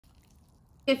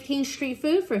15 street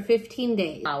food for 15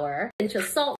 days. Flour, pinch of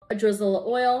salt, a drizzle of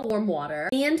oil, warm water.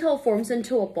 Knead until it forms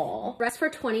into a ball. Rest for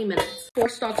 20 minutes. 4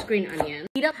 stalks green onion.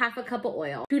 Heat up half a cup of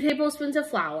oil. 2 tablespoons of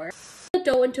flour. The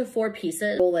dough into 4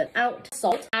 pieces. Roll it out.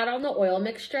 Salt. Add on the oil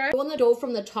mixture. Roll the dough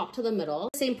from the top to the middle.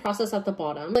 Same process at the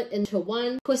bottom. Split into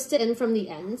 1. Twist it in from the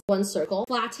ends. 1 circle.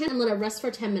 Flatten and let it rest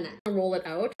for 10 minutes. Roll it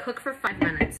out. Cook for 5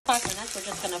 minutes. 5 minutes. We're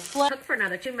just gonna flip. Cook for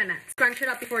another 2 minutes. Crunch it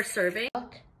up before serving.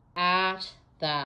 Look at